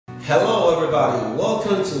Hello everybody,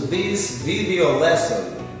 welcome to this video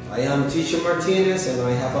lesson. I am teacher Martinez and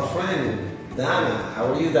I have a friend, Danna. How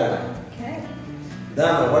are you, Danna? Good.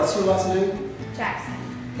 Danna, what's your last name? Jackson.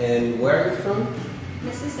 And where are you from?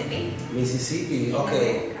 Mississippi. Mississippi,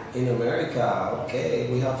 okay. In America, okay.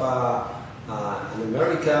 We have an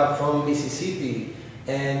America from Mississippi.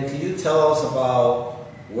 And can you tell us about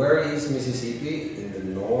where is Mississippi? In the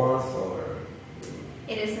north or?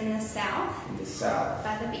 It is in the south. In the south.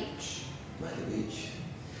 By the beach. By the beach.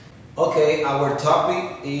 Okay, our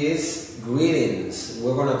topic is greetings.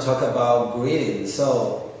 We're going to talk about greetings.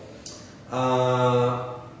 So,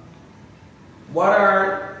 what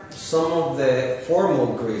are some of the formal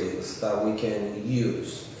greetings that we can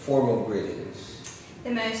use? Formal greetings.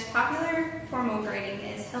 The most popular formal greeting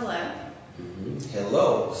is hello.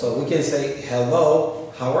 Hello. So we can say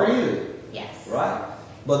hello, how are you? Yes. Right?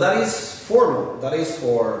 But that is formal. That is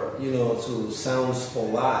for, to sound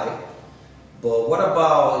polite. But what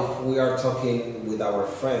about if we are talking with our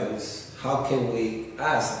friends? How can we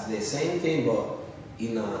ask the same thing but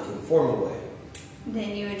in an informal way?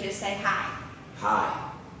 Then you would just say hi.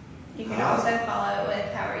 Hi. You can Hi. also follow it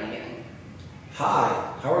with how are you doing?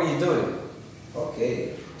 Hi. How are you doing?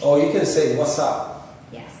 Okay. Or you can say what's up.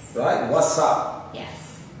 Yes. Right? What's up?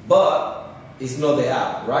 Yes. But it's not the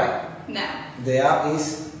app, right? No. The app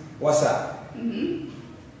is what's up.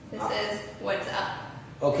 This is what's up.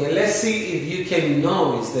 Okay, let's see if you can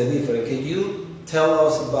notice the difference. Can you tell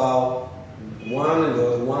us about one and the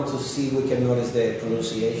other one to see if we can notice the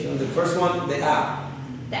pronunciation? The first one, the app.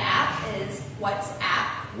 The app is what's up.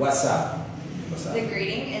 What's up? What's up? The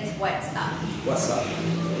greeting is what's up. What's up?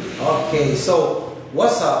 Okay, so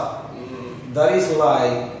what's up? That is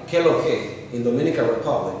like que lo que in Dominican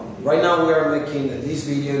Republic. Right now we are making this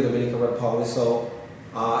video in Dominican Republic. So,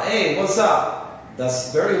 hey, what's up?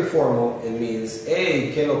 That's very informal. It means,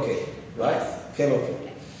 hey, que lo que, right? Yes. Que lo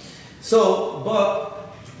que. So,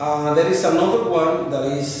 but there is another one that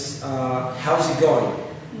is, how's it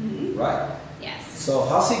going? Right? Yes. So,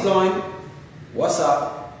 how's it going? What's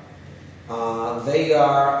up? They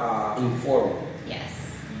are informal. Yes.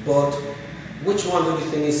 But which one do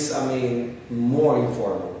you think is, more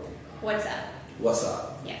informal? What's up? What's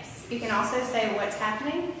up? Yes. You can also say what's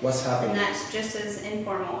happening. What's happening? And that's just as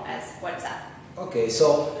informal as what's up. Okay,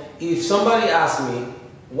 so if somebody asks me,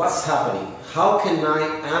 what's happening? How can I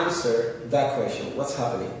answer that question? What's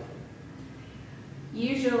happening?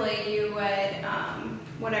 Usually you would,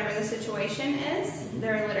 whatever the situation is,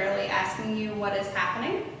 they're literally asking you what is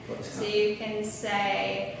happening. So you can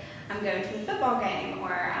say, I'm going to the football game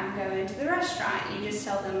or I'm going to the restaurant. You just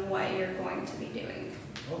tell them what you're going to be doing.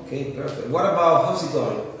 Okay, perfect. What about how's it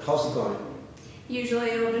going? How's it going?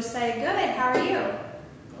 Usually it will just say, good, how are you?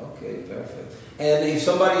 Okay, perfect. And if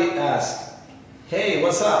somebody asks, hey,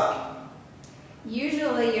 what's up?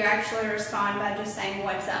 Usually you actually respond by just saying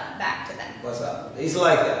what's up back to them. What's up? It's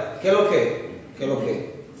like that. Que lo que? Que lo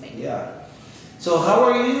que? Same. Yeah. So how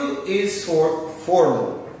are you is for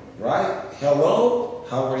formal, right? Hello,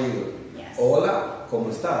 how are you? Yes. Hola, ¿cómo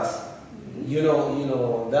estás? You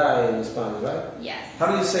know that in Spanish, right? Yes. How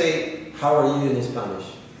do you say how are you in Spanish?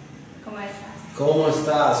 ¿Cómo estás? ¿Cómo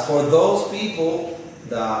estás? For those people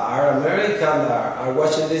that are American that are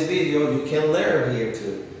watching this video, you can learn here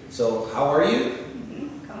too. So, how are you?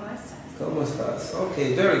 ¿Cómo estás? ¿Cómo estás?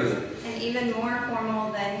 Okay, very good. And even more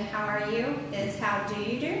formal than how are you is how do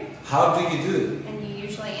you do? How do you do? And you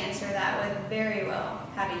usually answer that with very well,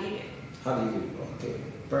 how do you do? How do you do? Okay,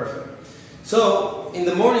 perfect. So, in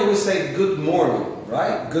the morning we say good morning,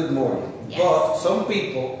 right? Good morning. Yes. But some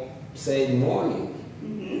people say morning,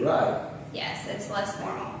 right? Yes, it's less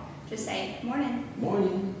formal. Just say morning.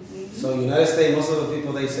 Morning. So United States, most of the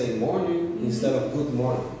people, they say morning instead of good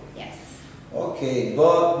morning. Yes. Okay,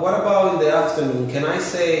 but what about in the afternoon? Can I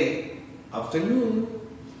say afternoon?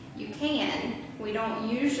 You can. We don't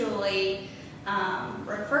usually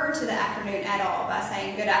refer to the afternoon at all by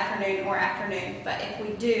saying good afternoon or afternoon, but if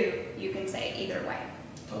we do, you can say it either way.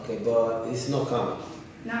 Okay, but it's not common.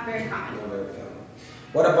 Not very common. Not very common.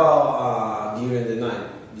 What about during the night?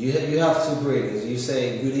 You have two greetings. You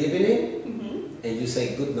say good evening and you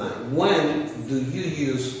say good night. When do you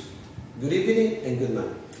use good evening and good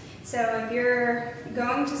night? So if you're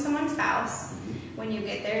going to someone's house, when you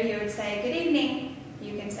get there, you would say good evening.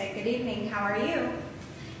 You can say good evening, how are you?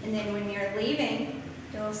 And then when you're leaving,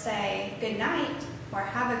 you'll say good night or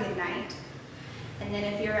have a good night. And then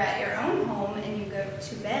if you're at your own home and you go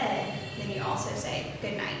to bed, then you also say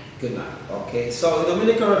good night. Good night. Okay, so in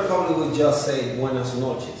Dominican Republic we just say buenas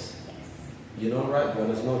noches. Yes. You know, right?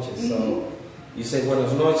 Buenas noches. So you say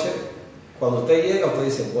buenas noches. Cuando usted llega, usted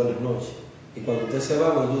dice buenas noches. Y cuando usted se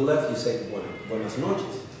va, when you left, you say buenas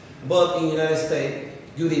noches. But in the United States,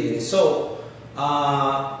 good evening. So,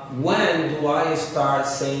 when do I start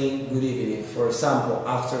saying good evening? For example,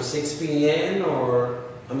 after 6 p.m. or,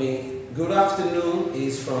 I mean, good afternoon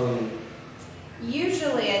is from...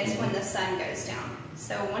 Usually it's when the sun goes down.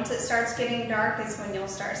 So once it starts getting dark is when you'll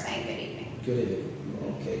start saying good evening. Good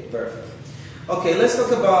evening. Okay, perfect. Okay, let's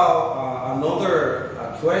talk about another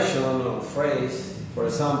question or phrase. For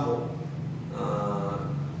example,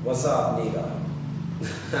 what's up, nigga?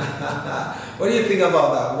 What do you think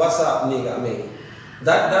about that? What's up, nigga? I mean,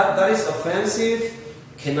 that is offensive.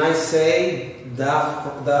 Can I say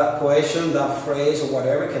that question, that phrase, or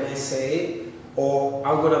whatever? Can I say it, or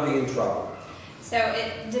I'm gonna be in trouble? So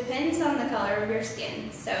it depends on the color of your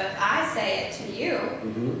skin. So if I say it to you,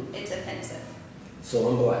 it's offensive. So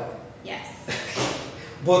I'm black. Yes.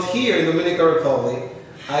 But here in Dominican Republic,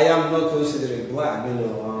 I am not considered black. You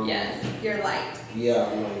know. Yes, you're light.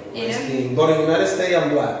 Yeah, my skin. But in the United States, I'm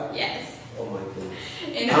black. Yes. Oh my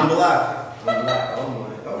goodness. I'm black. I'm black. Oh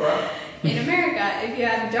my. All right. In America, if you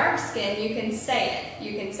have dark skin, you can say it.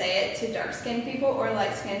 You can say it to dark-skinned people or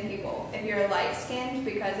light-skinned people. If you're light-skinned,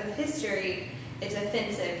 because of history, it's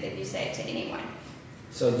offensive if you say it to anyone.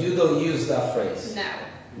 So you don't use that phrase? No.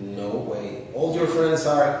 No way. All your friends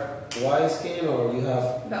are white skin, or you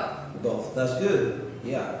have both? Both. That's good.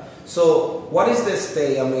 Yeah. So what is the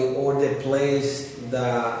state, I mean, or the place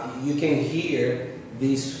that you can hear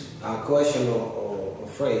this question or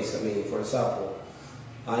phrase? I mean, for example,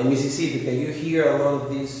 in Mississippi, can you hear a lot of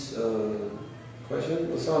these questions?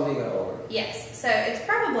 What's on nigga or? Yes. So it's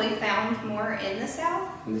probably found more in the South.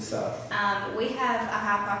 In the South. We have a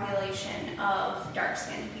high population of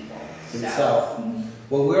dark-skinned people. In the South.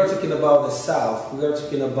 When we are talking about the South, we are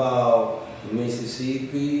talking about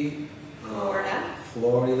Mississippi, Florida,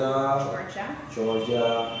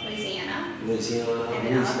 Georgia, Louisiana,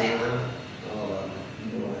 and Alabama. All right.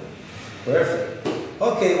 Perfect.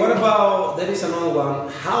 Okay, what about, there is another one,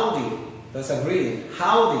 howdy. That's a greeting.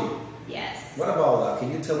 Howdy. Yes. What about that?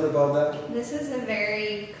 Can you tell me about that? This is a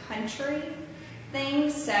very country thing.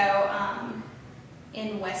 So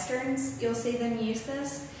in Westerns, you'll see them use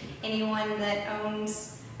this. Anyone that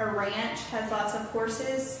owns a ranch has lots of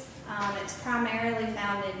horses. It's primarily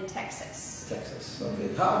found in Texas. Texas. Okay.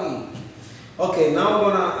 Howdy. Okay, now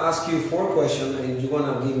I'm gonna ask you 4 questions, and you're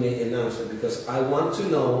gonna give me an answer, because I want to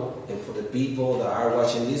know, and for the people that are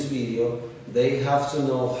watching this video, they have to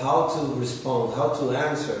know how to respond, how to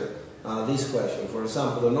answer this question. For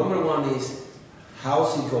example, the number 1 is,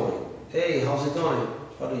 how's it going? Hey, how's it going?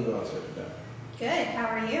 How do you answer that? Good. How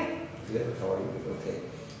are you? Good. How are you? Okay.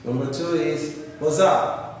 Number 2 is, what's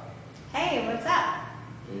up? Hey, what's up?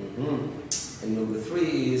 And number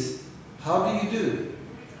 3 is, how do you do?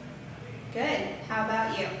 Good. How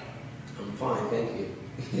about you? I'm fine, thank you.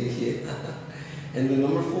 Yeah. And the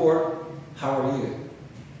number 4, how are you?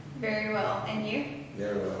 Very well. And you?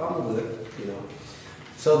 Very well. I'm good, you know.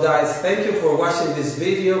 So guys, thank you for watching this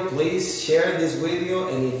video. Please share this video,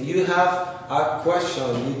 and if you have a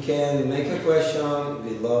question, you can make a question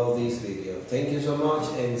below this video. Thank you so much,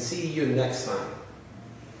 and see you next time.